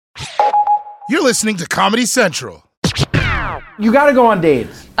You're listening to Comedy Central. You gotta go on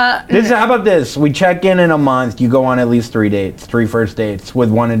dates. How about this? We check in a month. You go on at least 3 dates, 3 first dates with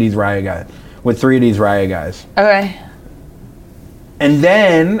one of these Raya guys, with 3 of these Raya guys. Okay. And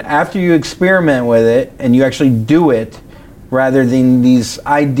then after you experiment with it and you actually do it, rather than these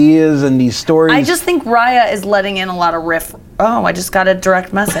ideas and these stories. I just think Raya is letting in a lot of riff. Oh, I just got a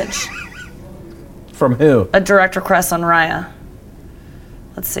direct message. From who? A direct request on Raya.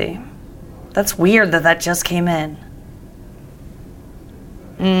 Let's see. That's weird that just came in.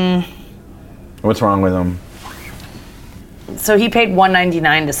 What's wrong with him? So he paid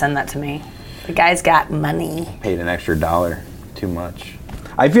 $1.99 to send that to me. The guy's got money. Paid an extra $1. Too much.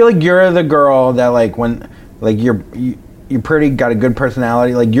 I feel like you're the girl that you're pretty got a good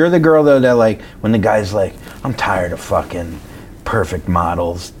personality. Like you're the girl though that like when the guy's like, I'm tired of fucking perfect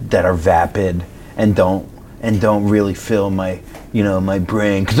models that are vapid and don't really fill my my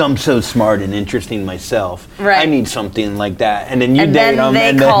brain because I'm so smart and interesting myself. Right. I need something like that. And then you date then them.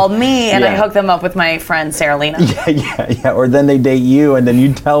 They call me and I hook them up with my friend Sarah Lena. Yeah. Or then they date you and then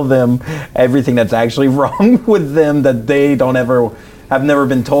you tell them everything that's actually wrong with them that they have never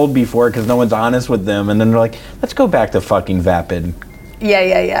been told before because no one's honest with them. And then they're like, let's go back to fucking vapid.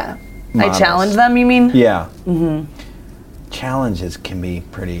 Yeah. Models. I challenge them, you mean? Yeah. Mm-hmm. Challenges can be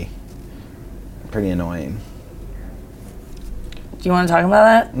pretty annoying. Do you want to talk about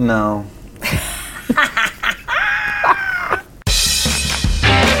that? No.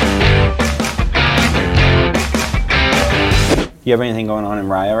 You have anything going on in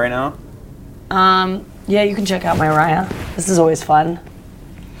Raya right now? Yeah, you can check out my Raya. This is always fun.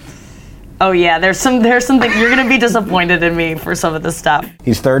 Oh yeah, there's something you're gonna be disappointed in me for some of this stuff.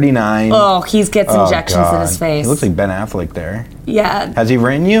 He's 39. Oh, he gets injections in his face. He looks like Ben Affleck there. Yeah. Has he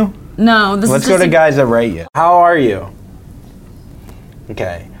written you? No, Let's go to guys that write you. How are you?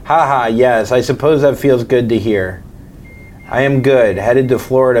 Okay. Haha, yes, I suppose that feels good to hear. I am good. Headed to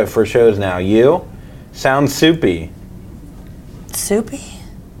Florida for shows now. You? Sounds soupy. Soupy?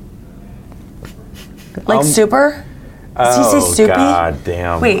 Like super? Does he say soupy? God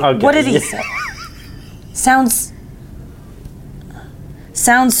damn. Wait, okay. What did he say? Sounds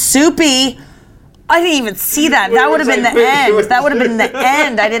soupy. I didn't even see that. That would have been the end. That would have been the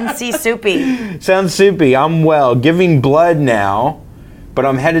end. I didn't see soupy. Sounds soupy. I'm well. Giving blood now, but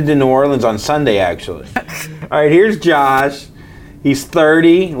I'm headed to New Orleans on Sunday, actually. All right, here's Josh. He's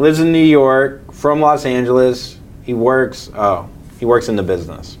 30, lives in New York, from Los Angeles. He works in the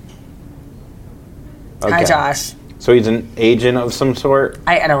business. Okay. Hi, Josh. So he's an agent of some sort?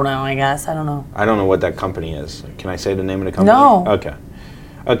 I don't know, I guess. I don't know. I don't know what that company is. Can I say the name of the company? No.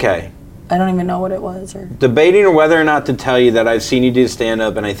 Okay. I don't even know what it was. Or Debating or whether or not to tell you that I've seen you do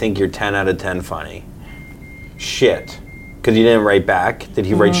stand-up and I think you're 10 out of 10 funny. Shit. Because you didn't write back. Did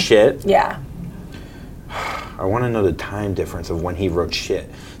he write shit? Yeah. I want to know the time difference of when he wrote shit.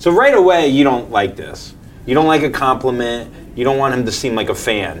 So right away, you don't like this. You don't like a compliment. You don't want him to seem like a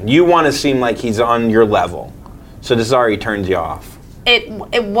fan. You want to seem like he's on your level. So this already turns you off.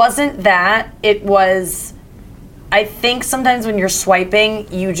 It wasn't that. It was, I think sometimes when you're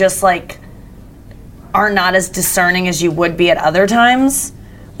swiping, you just like are not as discerning as you would be at other times.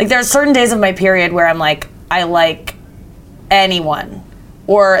 Like there are certain days of my period where I'm like, I like anyone.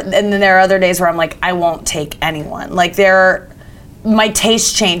 And then there are other days where I'm like, I won't take anyone. Like my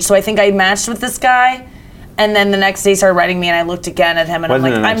tastes changed. So I think I matched with this guy. And then the next day he started writing me and I looked again at him and I'm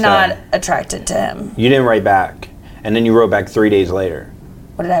like, I'm not attracted to him. You didn't write back. And then you wrote back 3 days later.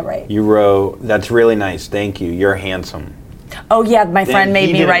 What did I write? You wrote, that's really nice, thank you, you're handsome. Oh yeah, my friend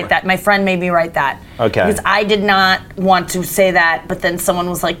made me write that. My friend made me write that. Okay. Because I did not want to say that, but then someone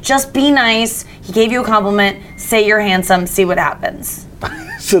was like, just be nice. He gave you a compliment, say you're handsome, see what happens.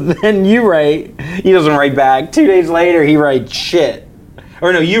 So then you write, he doesn't write back. 2 days later, he writes shit.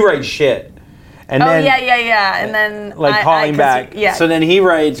 Or no, you write shit. And then, yeah. And then calling back. Yeah. So then he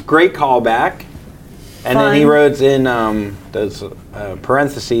writes, great callback. And then he wrote in those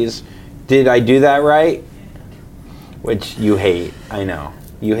parentheses, did I do that right? Which you hate, I know.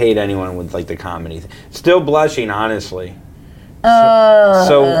 You hate anyone with like the comedy. Still blushing, honestly. Blushing,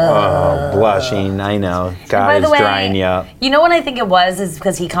 I know. God is drying you up. You know what I think it was is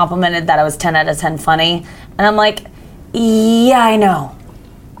because he complimented that I was 10 out of 10 funny. And I'm like, yeah, I know.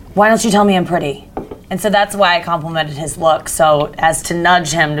 Why don't you tell me I'm pretty? And so that's why I complimented his look, so as to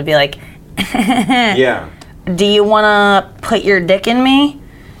nudge him to be like, yeah. Do you want to put your dick in me?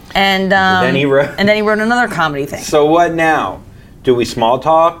 And then he wrote another comedy thing. So what now? Do we small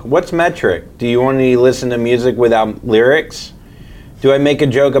talk? What's metric? Do you want to listen to music without lyrics? Do I make a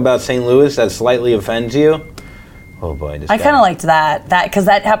joke about St. Louis that slightly offends you? Oh boy, this I guy. kind of liked that because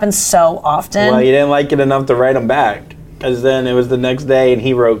that happens so often. Well, you didn't like it enough to write him back. Because then it was the next day and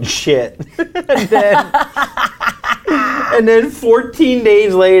he wrote shit. and then 14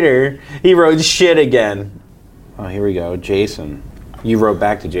 days later, he wrote shit again. Oh, here we go. Jason. You wrote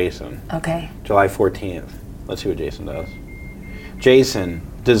back to Jason. Okay. July 14th. Let's see what Jason does. Jason,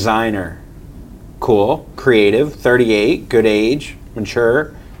 designer. Cool, creative, 38, good age,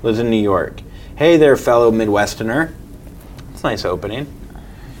 mature, lives in New York. Hey there, fellow Midwesterner. That's a nice opening.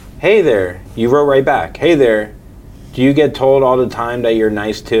 Hey there, you wrote right back. Hey there, do you get told all the time that you're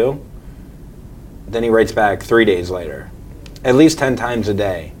nice too? Then he writes back 3 days later. At least 10 times a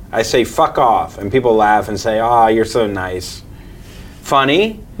day. I say, fuck off, and people laugh and say, oh, you're so nice.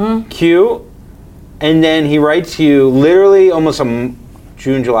 Funny, cute, and then he writes you literally almost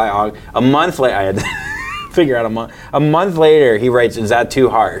June, July, August, a month later, I had to figure out a month. A month later, he writes, is that too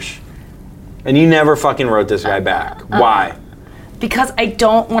harsh? And you never fucking wrote this guy back. Why? Because I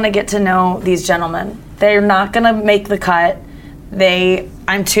don't want to get to know these gentlemen. They're not going to make the cut.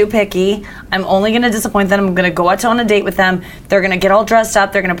 I'm too picky. I'm only going to disappoint them. I'm going to go out on a date with them. They're going to get all dressed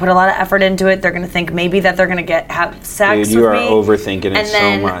up. They're going to put a lot of effort into it. They're going to think maybe that they're going to have sex Dude, you with are me. overthinking it so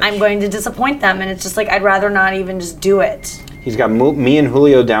And much. then I'm going to disappoint them. And it's just like, I'd rather not even just do it. He's got me and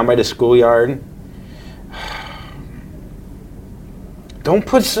Julio down by the schoolyard. Don't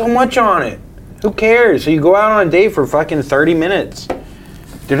put so much on it. Who cares? So you go out on a date for fucking 30 minutes.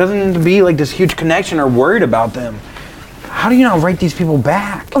 There doesn't need to be like this huge connection or worried about them. How do you not write these people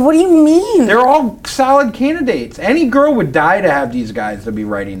back? What do you mean? They're all solid candidates. Any girl would die to have these guys to be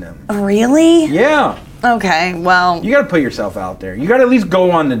writing them. Really? Yeah. Okay, well. You gotta put yourself out there. You gotta at least go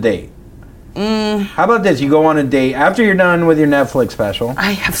on the date. How about this? You go on a date after you're done with your Netflix special.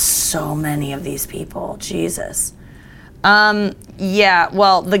 I have so many of these people. Jesus. Yeah,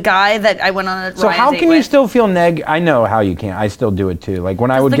 well, the guy that I went on a So Ryan how date can you with, still feel I know how you can. I still do it too. Like when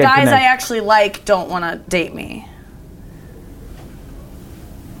I would the get guys I connected. actually like don't want to date me.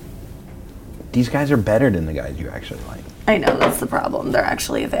 These guys are better than the guys you actually like. I know, that's the problem. They're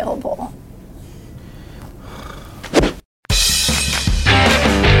actually available.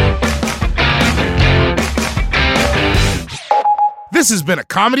 This has been a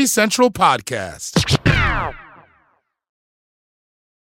Comedy Central podcast.